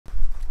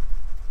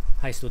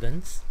Hi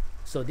students,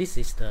 so this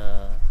is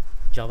the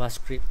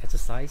JavaScript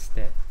exercise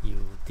that you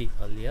did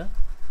earlier.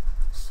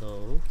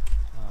 So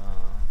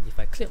if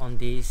I click on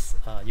this,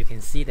 you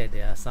can see that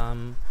there are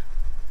some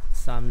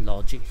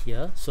logic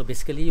here. So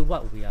basically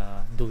what we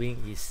are doing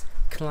is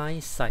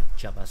client-side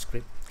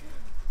JavaScript.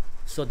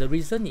 So the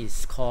reason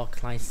it's called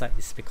client-side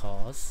is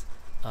because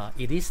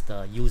it is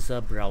the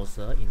user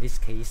browser, in this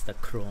case the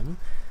Chrome,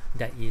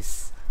 that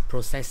is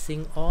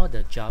processing all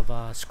the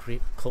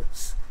JavaScript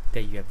codes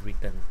that you have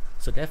written.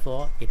 So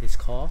therefore it is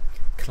called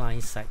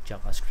client-side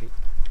JavaScript.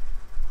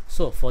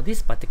 So for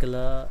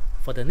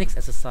the next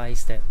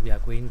exercise that we are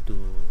going to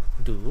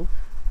do,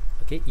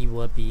 okay, it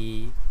will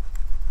be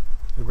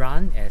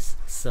run as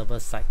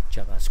server-side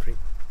JavaScript.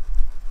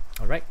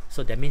 Alright,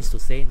 so that means to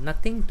say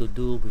nothing to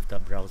do with the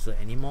browser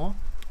anymore.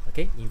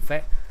 Okay, in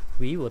fact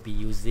we will be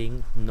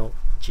using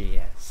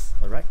Node.js.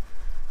 Alright,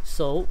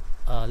 so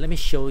let me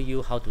show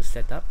you how to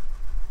set up.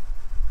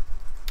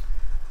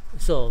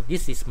 So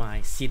this is my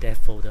CDEV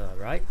folder,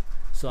 right?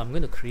 So I'm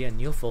going to create a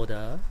new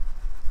folder.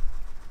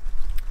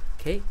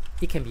 Okay,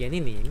 it can be any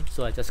name,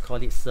 so I just call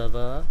it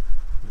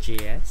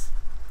server.js.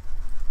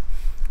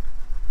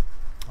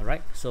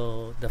 Alright,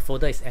 so the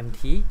folder is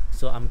empty,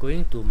 so I'm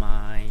going to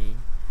my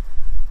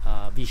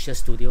Visual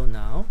Studio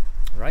now.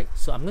 Right,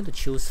 so I'm going to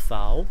choose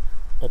File,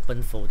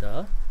 Open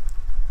Folder,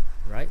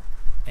 right,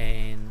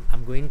 and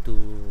I'm going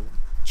to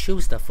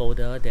choose the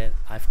folder that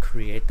I've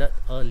created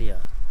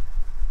earlier.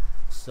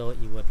 So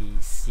it will be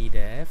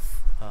CDEV.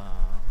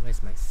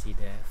 Where's my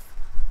CDEV?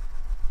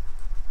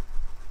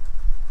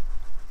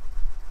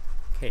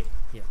 Okay,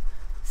 here,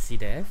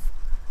 CDEV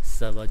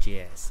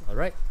server.js.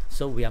 Alright,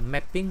 so we are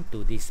mapping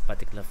to this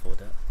particular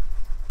folder.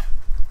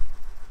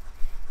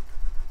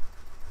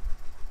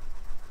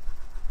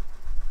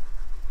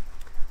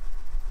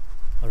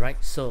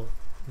 Alright, so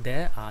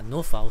there are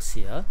no files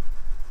here,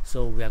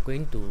 so we are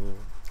going to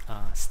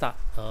start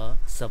a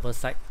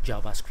server-side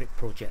JavaScript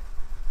project.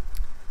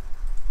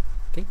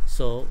 Okay,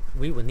 so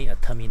we will need a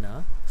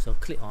terminal, so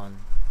click on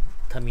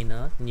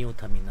terminal, new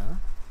terminal.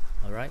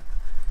 Alright,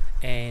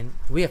 and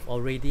we have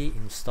already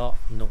installed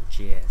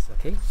Node.js.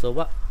 Okay,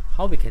 so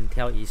how we can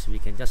tell is we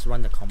can just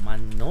run the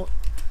command node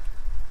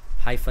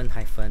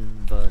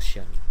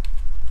 --version.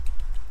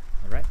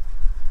 Alright,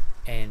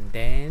 and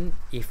then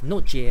if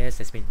Node.js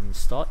has been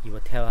installed, it will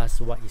tell us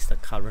what is the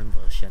current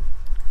version.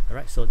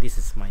 Alright, so this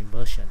is my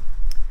version.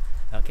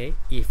 Okay,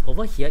 if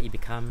over here it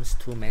becomes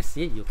too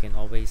messy, you can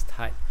always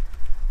type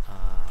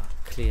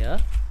clear.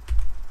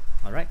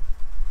 Alright,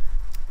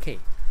 okay,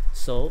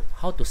 so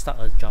how to start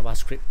a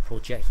JavaScript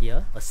project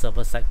here, a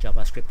server-side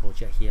JavaScript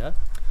project here.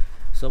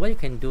 So what you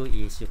can do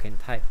is you can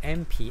type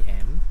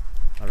npm.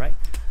 Alright,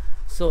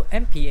 so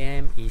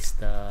npm is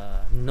the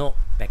Node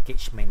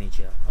package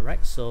manager.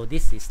 Alright, so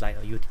this is like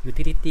a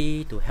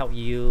utility to help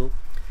you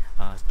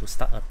to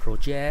start a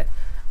project,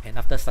 and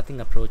after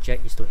starting a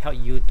project is to help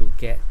you to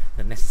get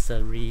the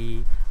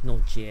necessary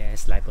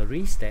Node.js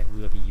libraries that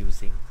we will be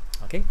using.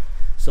 Okay,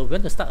 so we're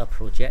going to start a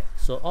project,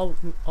 so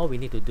all we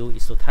need to do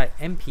is to type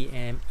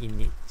npm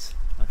init.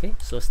 Okay,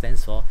 so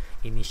stands for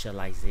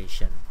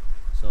initialization.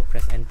 So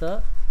press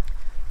enter.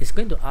 It's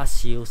going to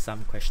ask you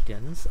some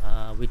questions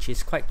which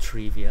is quite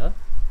trivial.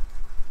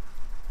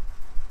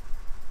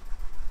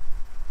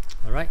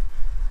 Alright,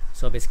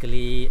 so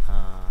basically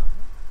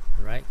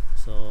right,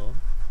 so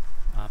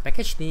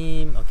package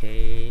name,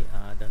 okay,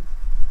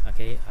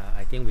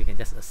 I think we can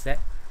just accept.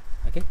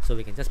 Okay, so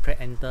we can just press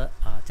enter,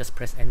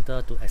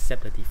 to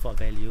accept the default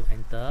value.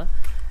 Enter.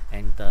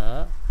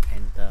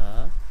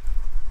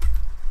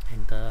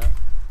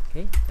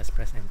 Okay, just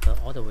press enter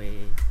all the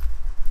way.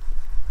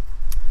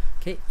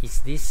 Okay,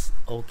 is this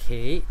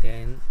okay?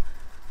 Then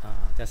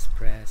just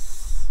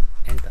press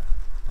enter.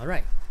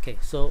 Alright, okay,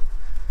 so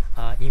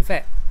in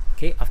fact,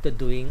 okay, after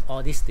doing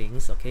all these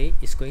things, okay,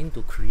 it's going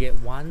to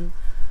create one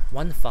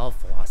file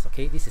for us.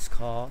 Okay, this is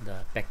called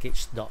the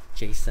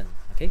package.json.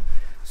 Okay,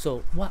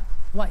 so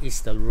what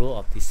is the role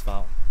of this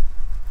file?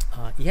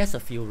 It has a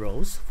few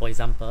roles. For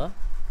example,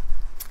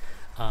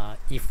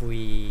 if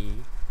we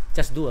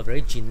just do a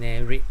very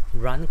generic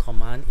run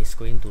command, it's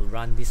going to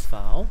run this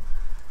file,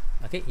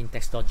 okay,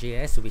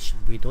 index.js, which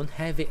we don't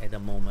have it at the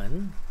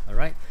moment.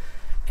 Alright,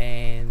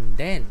 and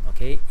then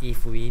okay,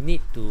 if we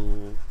need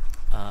to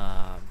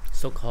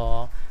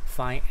so-called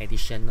find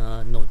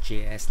additional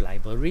Node.js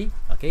library,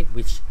 okay,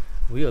 which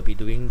we will be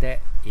doing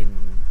that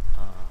in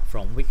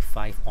from week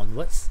 5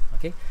 onwards.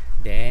 Okay,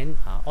 then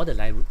all the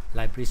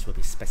libraries will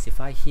be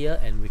specified here,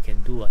 and we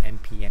can do a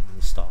npm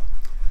install.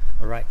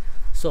 Alright,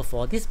 so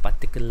for this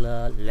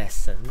particular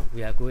lesson,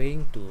 we are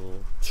going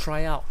to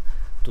try out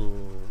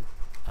to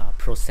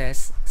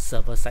process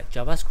server-side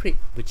JavaScript,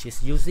 which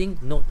is using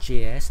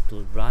Node.js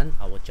to run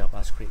our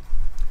JavaScript.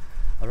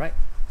 Alright,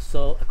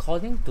 so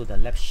according to the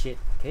lab sheet,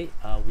 okay,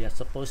 we are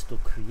supposed to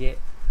create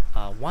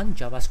one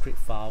JavaScript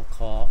file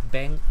called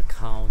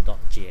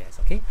bankaccount.js.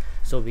 Okay,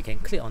 so we can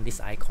click on this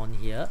icon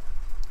here.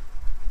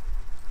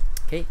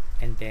 Okay,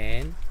 and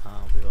then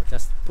we will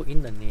just put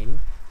in the name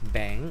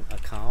bank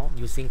account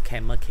using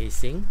camel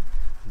casing.js.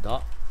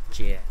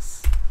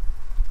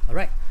 Alright,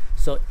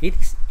 So it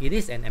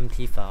is an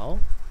empty file,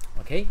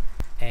 okay,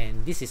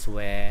 and this is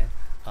where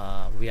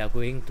we are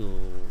going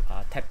to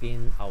type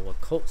in our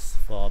codes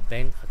for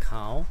bank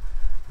account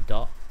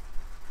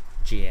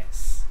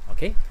 .js.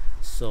 Okay,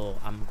 so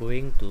I'm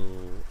going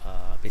to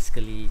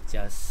basically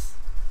just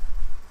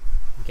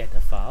get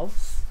the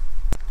files.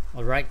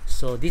 Alright,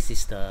 so this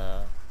is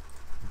the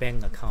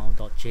bank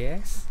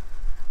account.js.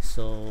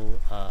 So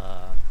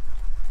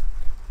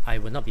I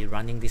will not be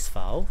running this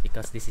file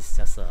because this is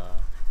just a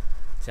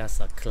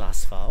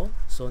class file.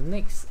 So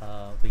next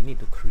we need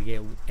to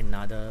create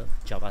another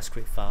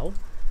JavaScript file.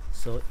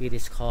 So it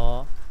is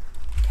called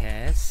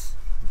test.js.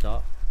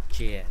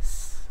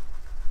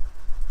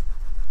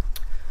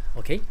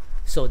 Okay,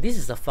 so this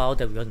is the file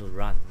that we want to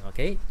run.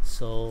 Okay,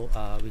 so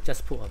we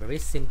just put a very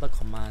simple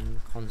command,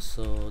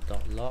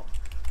 console.log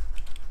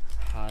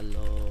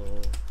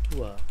hello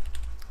world.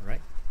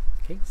 Alright,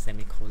 okay,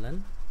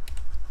 semicolon.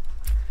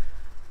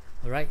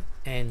 Alright,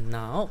 and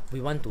now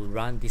we want to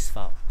run this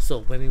file. So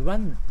when we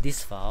run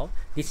this file,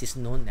 this is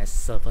known as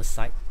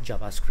server-side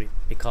JavaScript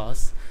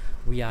because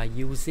we are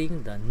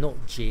using the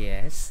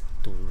Node.js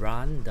to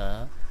run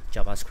the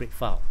JavaScript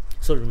file.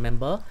 So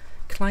remember,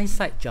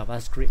 client-side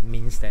JavaScript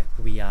means that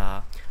we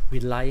are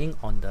relying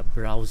on the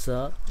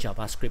browser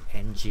JavaScript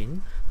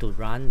engine to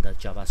run the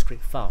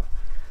JavaScript file.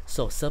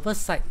 So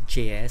server-side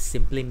JS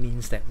simply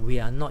means that we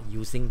are not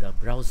using the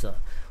browser.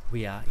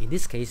 We are, in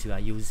this case, we are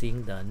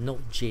using the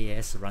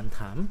Node.js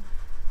runtime,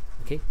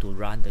 okay, to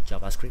run the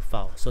JavaScript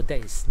file. So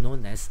that is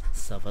known as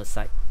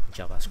server-side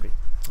JavaScript.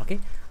 Okay,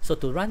 so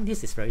to run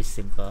this is very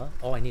simple.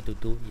 All I need to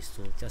do is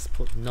to just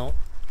put node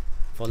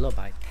followed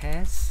by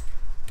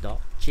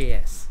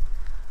test.js.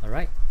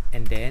 Alright,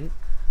 and then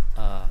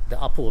the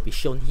output will be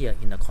shown here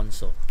in the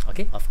console.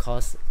 Okay, of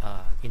course,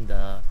 in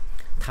the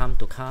time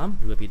to come,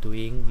 we will be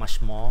doing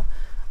much more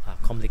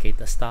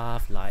complicated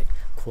stuff like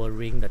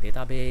querying the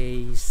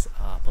database,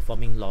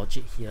 performing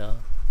logic here.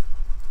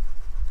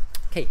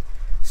 Okay,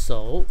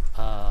 so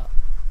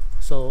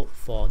so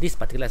for this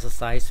particular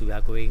exercise, we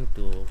are going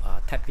to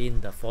type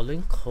in the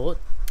following code,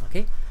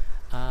 okay,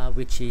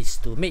 which is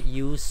to make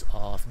use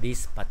of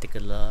this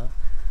particular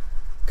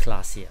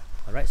class here.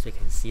 Alright, so you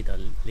can see the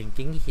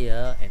linking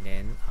here and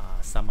then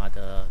some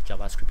other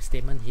JavaScript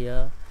statement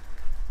here.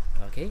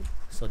 Okay,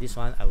 so this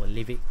one I will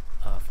leave it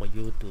for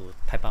you to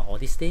type out all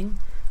these things.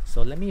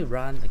 So let me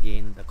run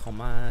again the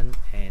command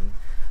and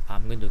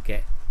I'm going to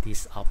get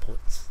these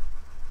outputs.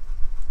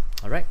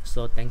 Alright,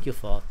 so thank you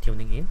for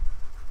tuning in.